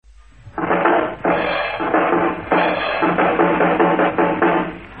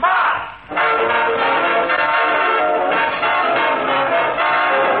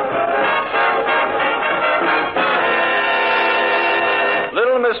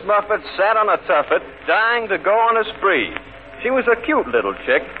Muffet sat on a tuffet, dying to go on a spree. She was a cute little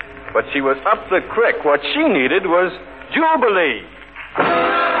chick, but she was up the crick. What she needed was Jubilee.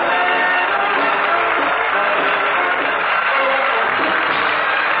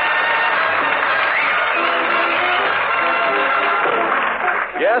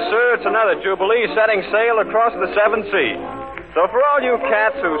 Yes, sir, it's another Jubilee setting sail across the seven seas. So for all you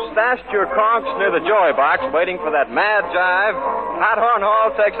cats who stashed your conchs near the joy box waiting for that mad jive, Hot Horn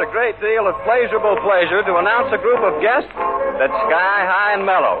Hall takes a great deal of pleasurable pleasure to announce a group of guests that's sky high and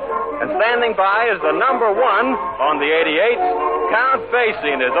mellow. And standing by is the number one on the 88, Count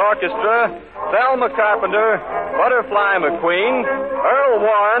Basie and his orchestra, Thelma Carpenter, Butterfly McQueen, Earl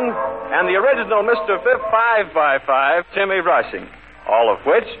Warren, and the original Mr. 555, Timmy Rushing. All of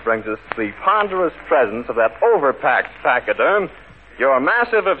which brings us the ponderous presence of that overpacked pachyderm, your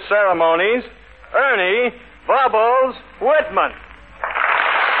massive of ceremonies, Ernie Bubbles Whitman.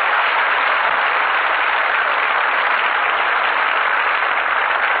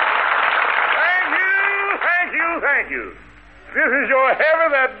 Thank you. This is your heavy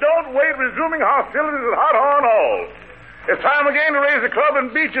that don't wait resuming hostilities at Hot Horn Hall. It's time again to raise the club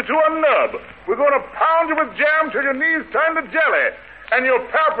and beat you to a nub. We're going to pound you with jam till your knees turn to jelly, and you're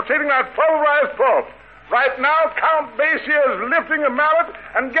palpitating that pulverized pulp. Right now, Count Basie is lifting a mallet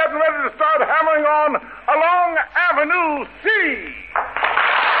and getting ready to start hammering on along Avenue C.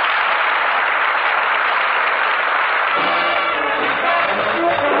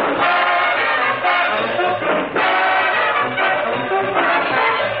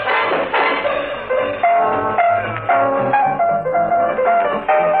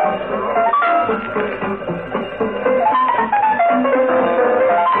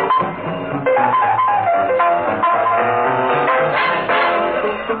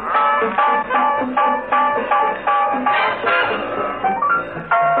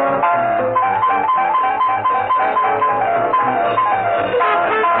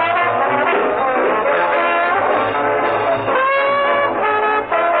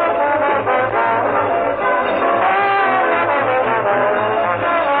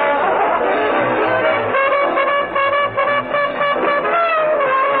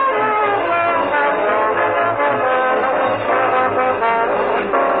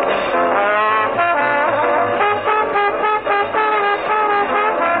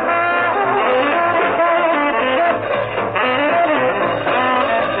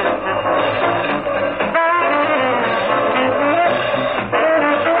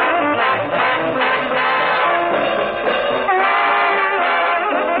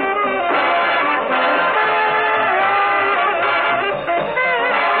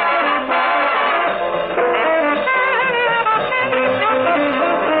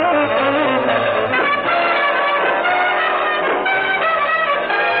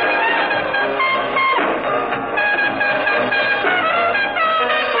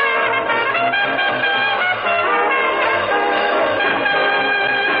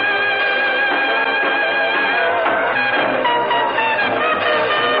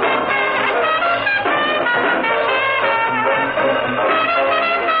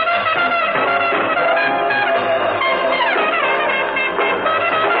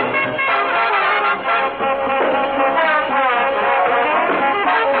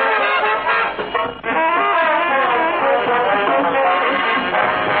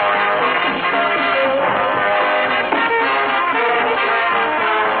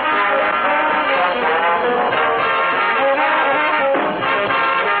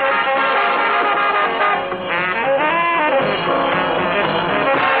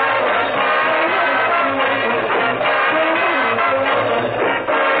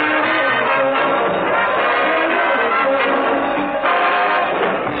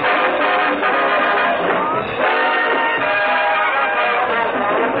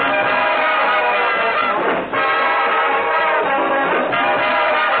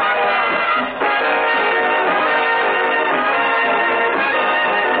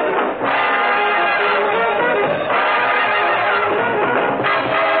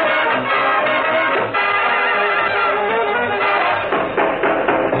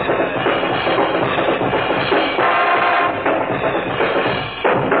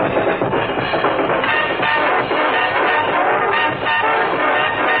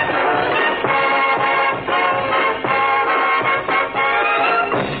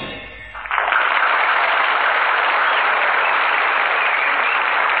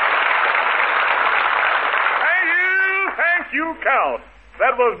 Count.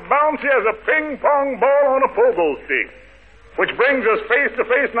 That was bouncy as a ping-pong ball on a pogo stick. Which brings us face to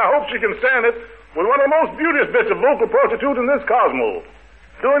face, and I hope she can stand it, with one of the most beauteous bits of local prostitute in this cosmos.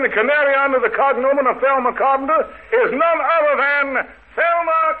 doing the canary under the cognomen of Thelma Carpenter, is none other than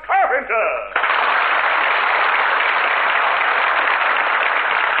Thelma Carpenter.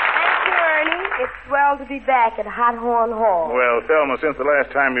 Thank you, Ernie. It's swell to be back at Hot Horn Hall. Well, Thelma, since the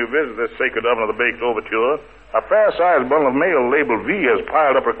last time you visited this sacred oven of the baked overture, a fair-sized bundle of mail labeled V has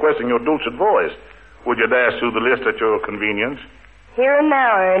piled up requesting your dulcet voice. Would you dash through the list at your convenience? Here and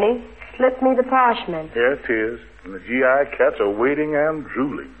now, Ernie. Slip me the parchment. Here it is. And the GI cats are waiting and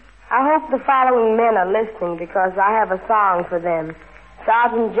drooling. I hope the following men are listening because I have a song for them.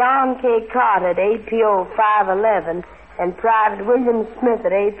 Sergeant John K. Carter at APO 511 and Private William Smith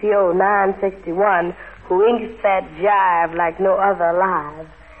at APO 961, who inks that jive like no other alive.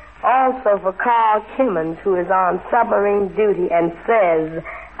 Also for Carl Kimmons, who is on submarine duty and says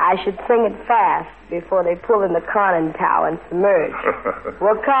I should sing it fast before they pull in the conning tower and submerge.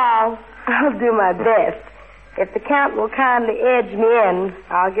 Well, Carl, I'll do my best. If the count will kindly edge me in,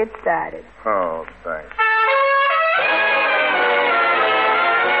 I'll get started. Oh, thanks.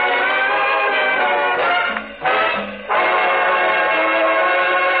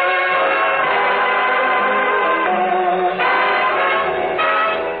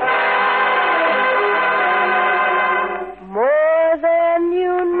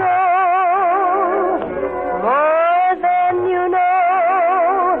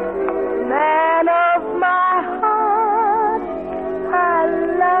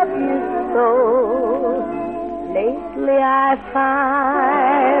 I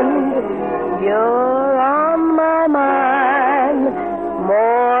find you're on my mind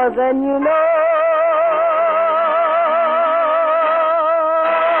more than you know.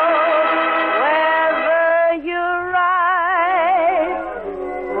 Whether you're right,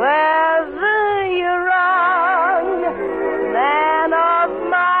 whether you're wrong, man of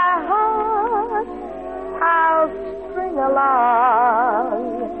my heart, I'll string along.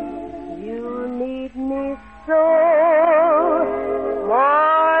 You need me so.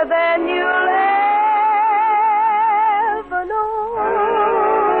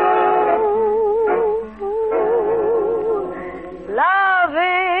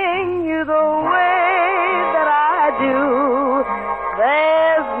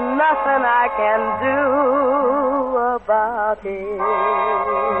 I can do about it.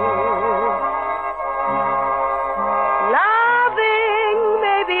 Loving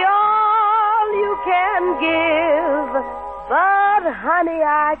may be all you can give, but honey,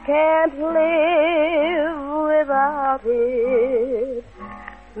 I can't live without it.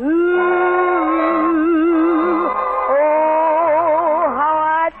 Oh, how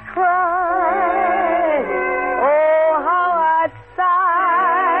I'd cry. Oh, how I'd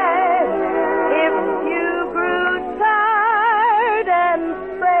sigh if you grew tired and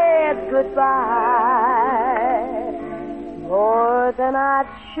said goodbye. More than I'd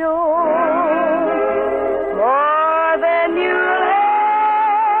show, more than you'll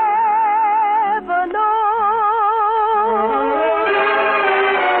ever know.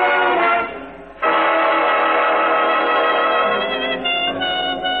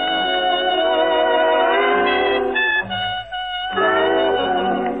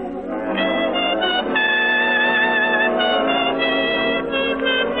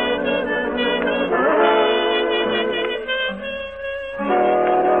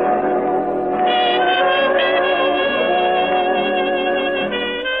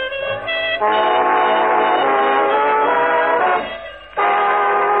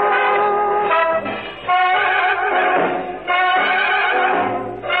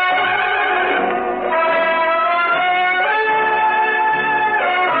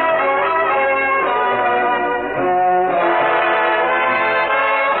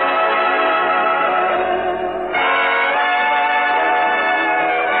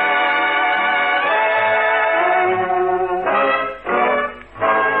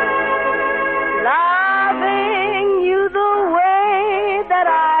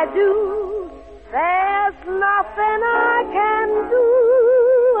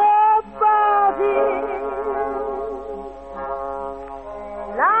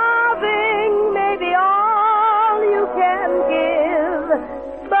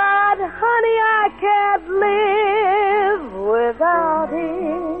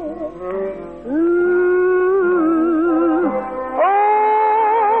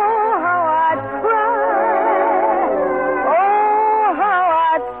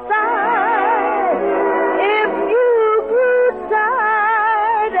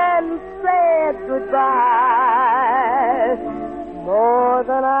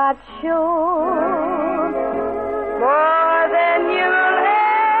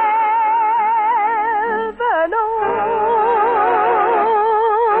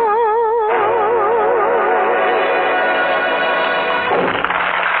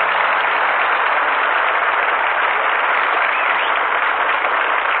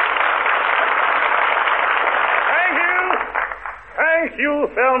 you,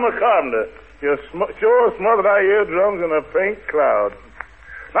 Thelma Carpenter. You sure smothered our eardrums in a pink cloud.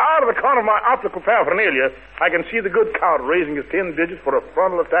 Now, out of the corner of my optical paraphernalia, I can see the good count raising his 10 digits for a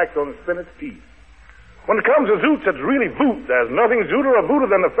frontal attack on the spinach teeth. When it comes to zoots that's really boot, there's nothing zooter or booter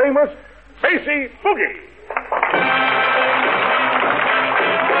than the famous Basey Boogie.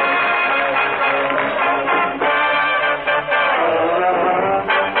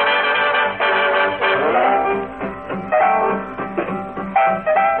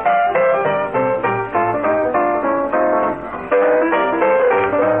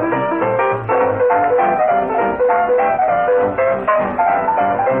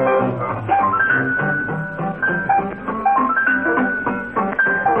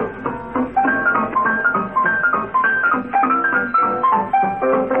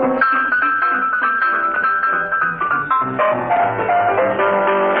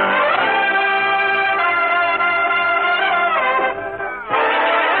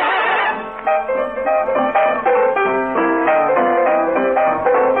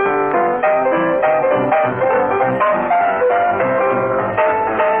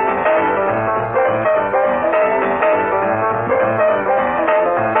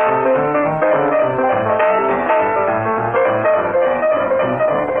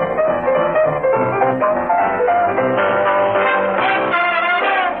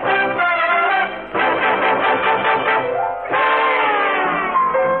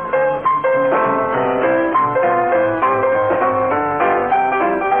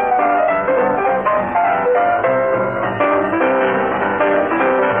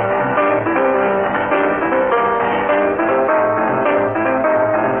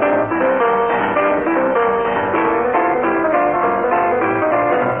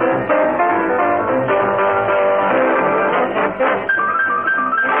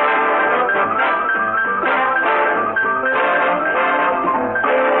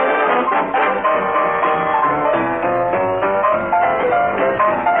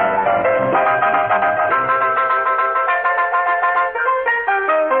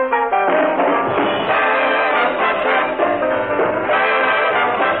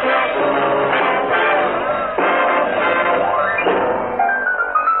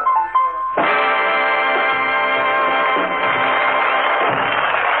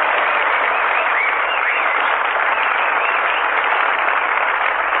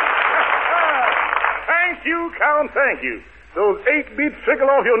 Thank you. Those 8 beats trickle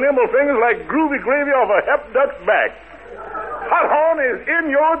off your nimble fingers like groovy gravy off a hep duck's back. Hot horn is in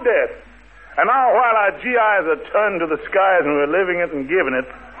your debt. And now, while our GIs are turned to the skies and we're living it and giving it,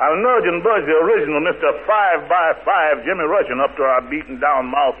 I'll nudge and budge the original Mr. 5x5 Jimmy Rushing up to our beaten-down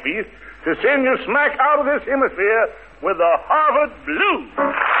mouthpiece to send you smack out of this hemisphere with the Harvard Blues.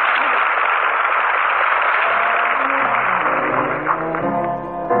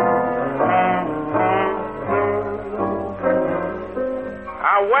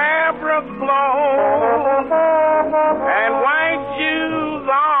 Webras blow and white shoes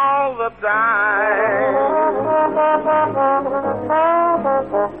all the time.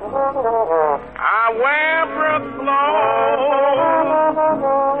 Webras blow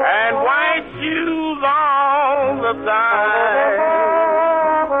and white shoes all the time.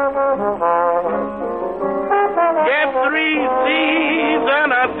 Get 3 C's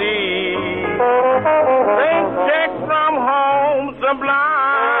and a D. Think check from home sublime.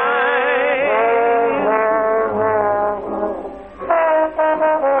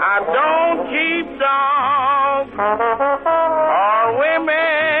 Or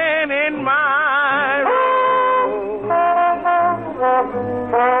women in my room.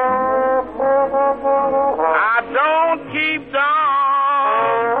 I don't keep dogs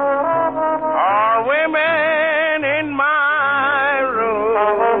or women in my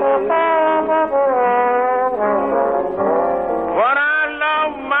room. But I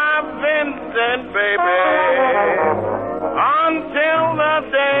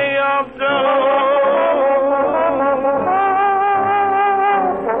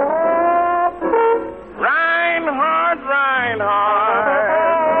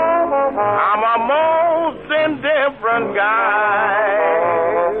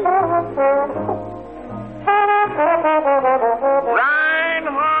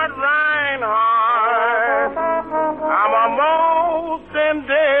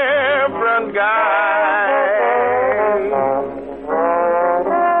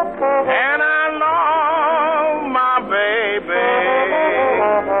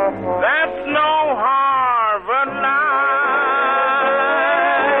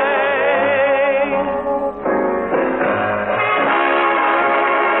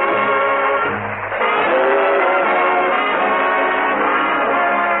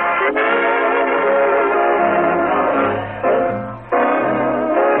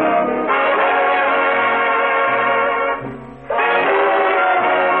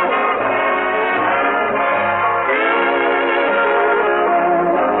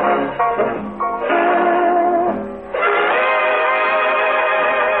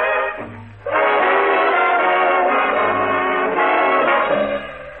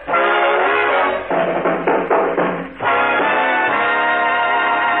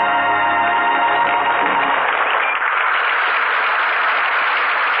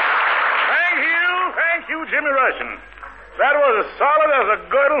was as solid as a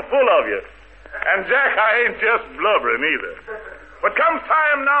girdle full of you. And, Jack, I ain't just blubbering either. But comes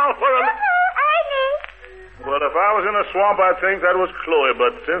time now for a... Ernie. Well, if I was in a swamp, I'd think that was Chloe.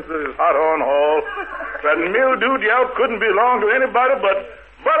 But since this is Hot Horn Hall, that mildewed yelp couldn't belong to anybody but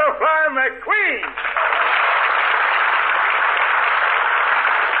Butterfly McQueen.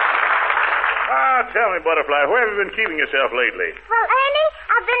 Tell me, Butterfly, where have you been keeping yourself lately? Well, Ernie,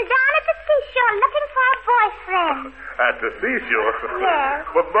 I've been down at the seashore looking for a boyfriend. At the seashore? Yes.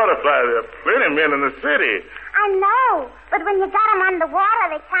 But, Butterfly, there are plenty of men in the city. I know, but when you got them on the water,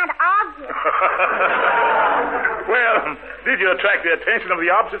 they can't argue. Well, did you attract the attention of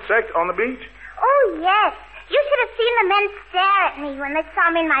the opposite sex on the beach? Oh, yes. You should have seen the men stare at me when they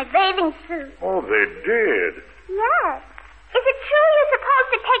saw me in my bathing suit. Oh, they did? Yes. Is it true you're supposed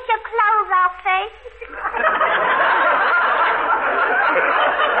to take your clothes off first?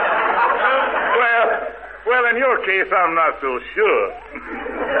 Well, in your case, I'm not so sure.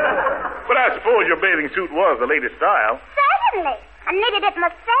 But I suppose your bathing suit was the latest style. Certainly. I knitted it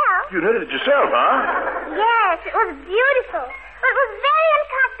myself. You knitted it yourself, huh? Yes, it was beautiful. But it was very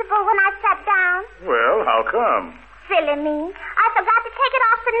uncomfortable when I sat down. Well, how come? Silly me. I forgot to take it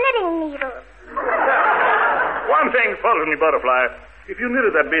off the knitting needle. One thing puzzles me, Butterfly. If you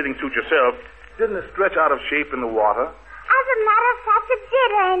knitted that bathing suit yourself, didn't it stretch out of shape in the water? As a matter of fact, it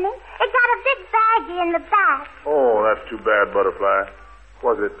did, Ernie. It got a big baggie in the back. Oh, that's too bad, Butterfly.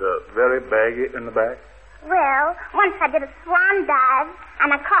 Was it very baggy in the back? Well, once I did a swan dive,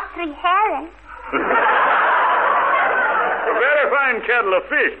 and I caught 3 herrings. A very fine kettle of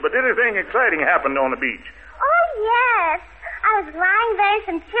fish, but anything exciting happened on the beach? Oh, yes. I was lying there and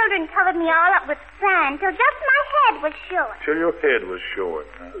some children covered me all up with sand till just my head was short. Till your head was short,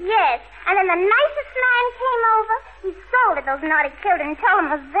 huh? Yes, and then the nicest man came over. He scolded those naughty children and told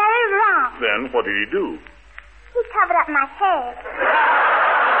them it was very wrong. Then what did he do? He covered up my head.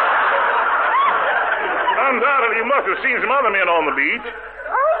 Undoubtedly, you must have seen some other men on the beach.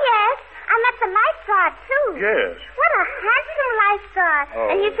 Oh, yes. I met the lifeguard, too. Yes. What a handsome lifeguard.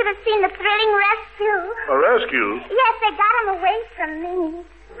 Oh. And you should have seen the thrilling rescue. A rescue? Yes, they got him away from me.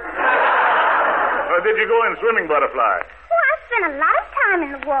 Did you go in swimming, Butterfly? Well, I spent a lot of time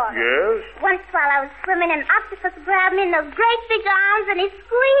in the water. Yes? Once while I was swimming, an octopus grabbed me in those great big arms, and he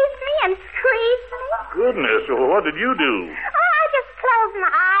squeezed me and squeezed me. Goodness, well, what did you do? Oh, I just closed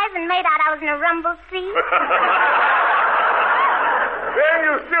my eyes and made out I was in a rumble seat. Then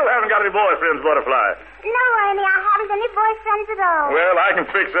you still haven't got any boyfriends, Butterfly. No, Ernie, I haven't any boyfriends at all. Well, I can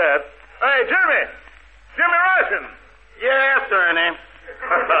fix that. Hey, Jimmy! Jimmy Russian! Yes, Ernie.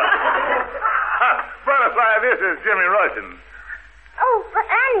 Butterfly, this is Jimmy Russian. Oh, but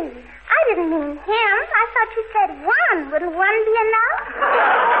Ernie, I didn't mean him. I thought you said one. Wouldn't one be enough?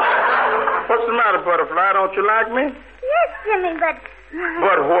 What's the matter, Butterfly? Don't you like me? Yes, Jimmy, but...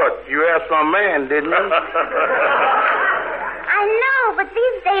 But what? You asked for a man, didn't you? I know, but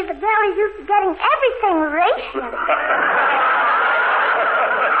these days the girl is used to getting everything racial.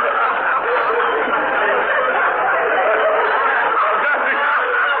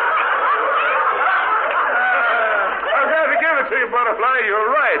 I've got to give it to you, Butterfly.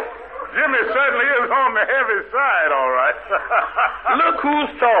 You're right. Jimmy certainly is on the heavy side, all right. Look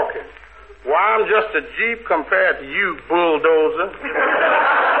who's talking. Why, I'm just a Jeep compared to you, bulldozer.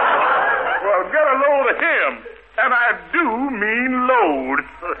 Well, get a load of him. And I do mean load.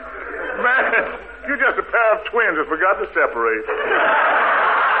 Man, you're just a pair of twins that forgot to separate.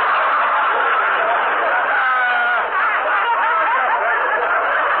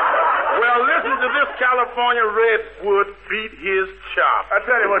 Well, listen to this California redwood beat his chop. I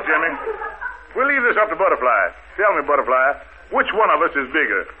tell you what, Jimmy. We'll leave this up to Butterfly. Tell me, Butterfly, which one of us is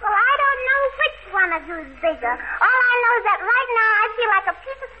bigger? Well, I don't know which one of you is bigger. All I know is that right now I feel like a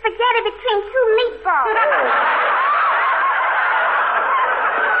piece of spaghetti between 2 meatballs.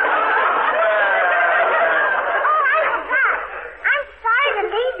 I'm sorry to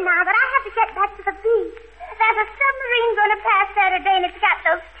leave now, but I have to get back to the beach. There's a submarine going to pass there today, and it's got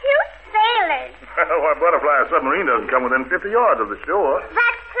those cute sailors. Why, Butterfly, a submarine doesn't come within 50 yards of the shore.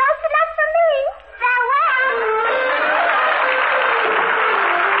 That's close enough for me. Farewell.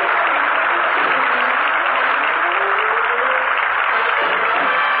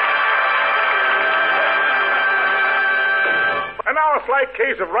 And now a slight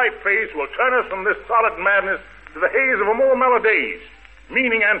case of right face will turn us from this solid madness to the haze of a more mellow days.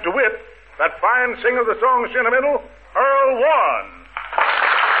 Meaning and to wit, that fine singer of the song Sentimental, Earl Warren.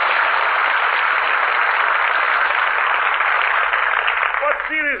 What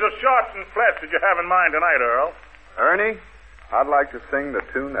series of shorts and flats did you have in mind tonight, Earl? Ernie, I'd like to sing the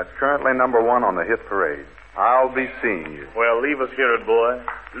tune that's currently #1 on the hit parade. I'll be seeing you. Well, leave us hear it, boy.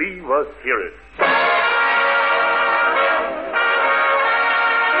 Leave us hear it.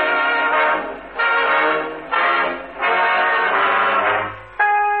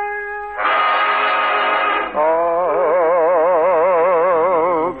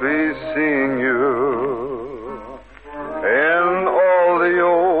 I'll be seeing you in all the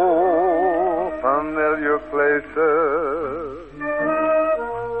old familiar places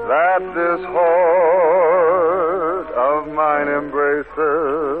that this heart of mine embraces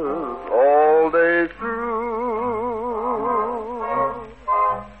all day through.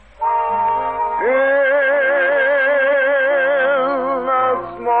 In a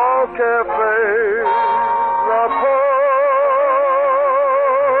small cafe, the park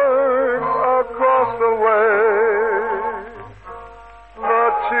across the way, the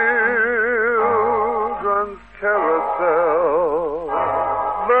children's carousel,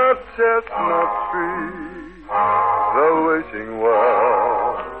 the chestnut tree, the wishing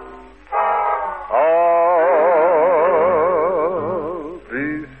well. I'll be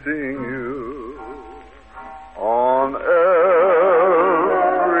seeing you on every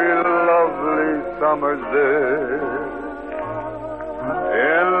lovely summer's day,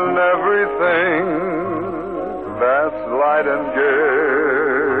 in everything that's light and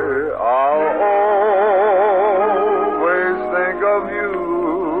gay. I'll always think of you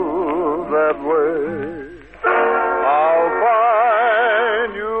that way. I'll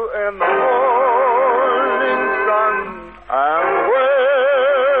find you in the morning sun, and when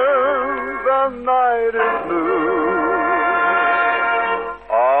the night is blue,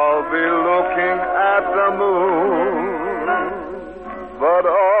 I'll be looking at the moon, but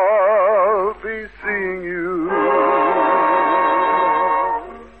I'll be seeing you.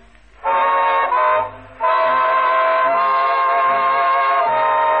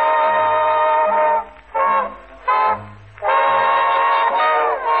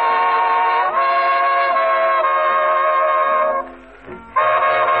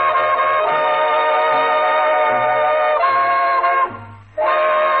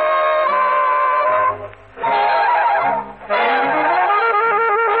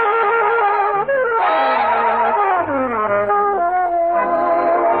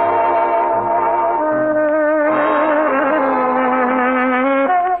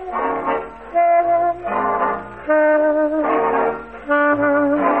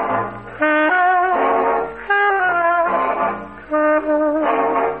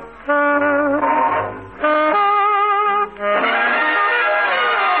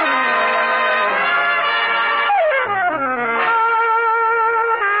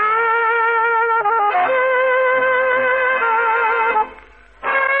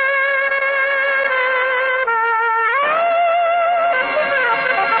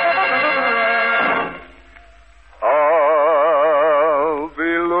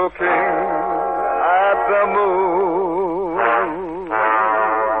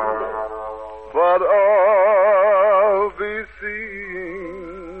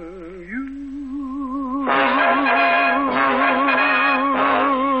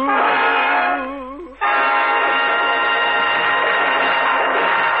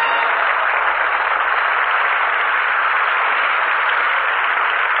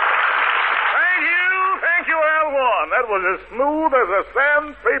 That was as smooth as a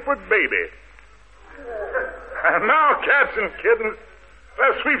sandpapered baby. And now, cats and kittens,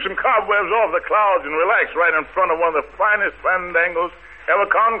 let's sweep some cobwebs off the clouds and relax right in front of one of the finest fandangos ever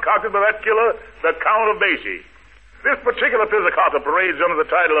concocted by that killer, the Count of Basie. This particular pizzicato parades under the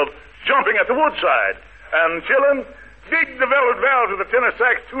title of Jumping at the Woodside. And chillin', dig the velvet valves of the tenor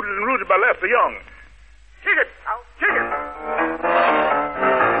sax tooted and rooted by Lester Young. Kick it, Count, kick it.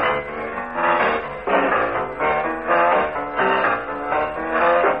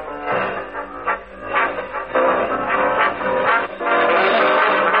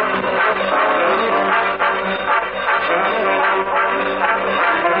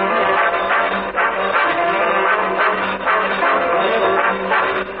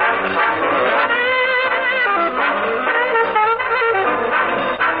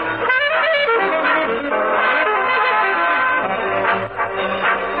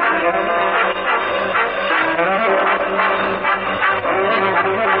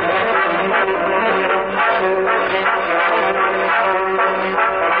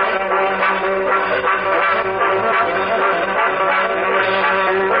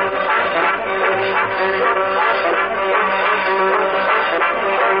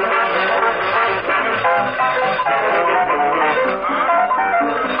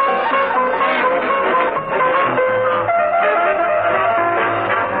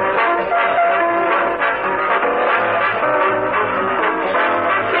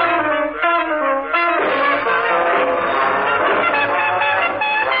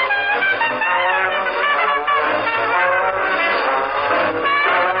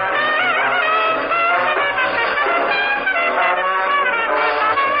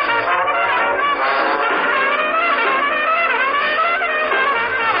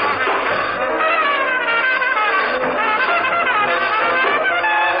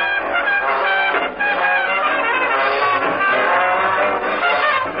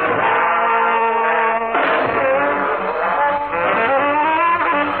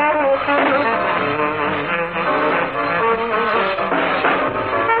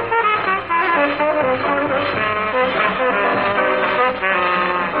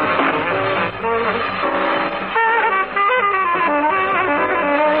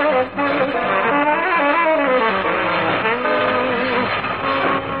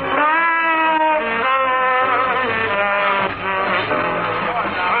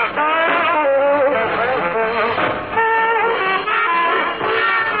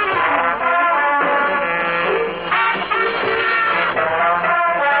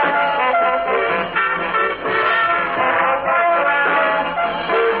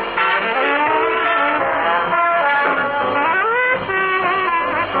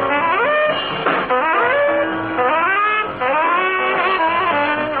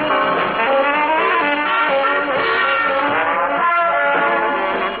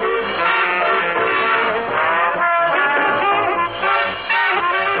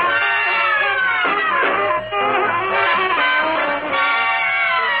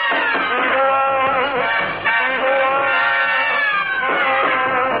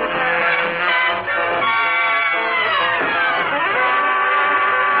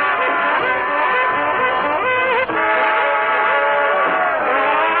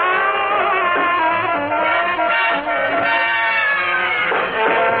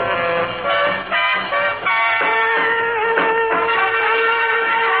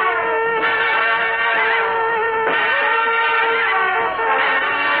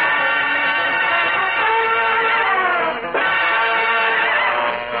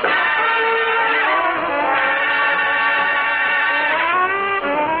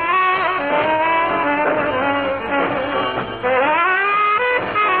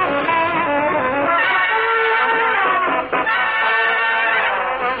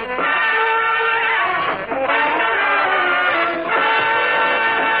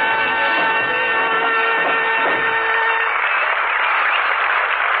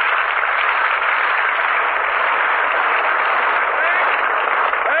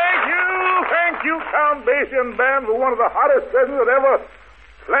 Band Band for one of the hottest sessions that ever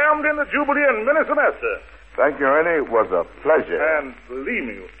slammed in the Jubilee in many semesters. Thank you, Ernie. It was a pleasure. And believe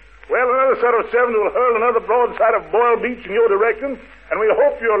me, well, another set of sevens will hurl another broadside of Boyle Beach in your direction, and we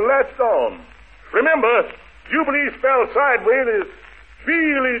hope you're latched on. Remember, Jubilee spelled sideways is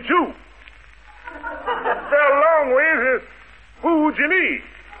Feely Jew. Spelled long ways is Boogie.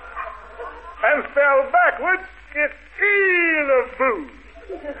 And spelled backwards, it's Eel of Boo.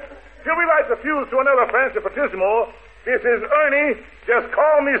 Till we light the fuse to another Francipatissimo, this is Ernie, just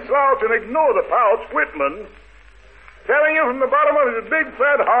call me slouch and ignore the pouch, Whitman, telling you from the bottom of his big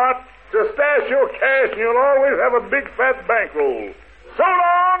fat heart to stash your cash and you'll always have a big fat bankroll. So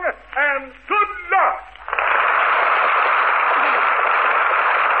long and good luck!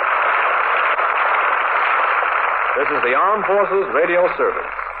 This is the Armed Forces Radio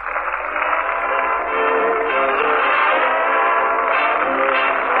Service.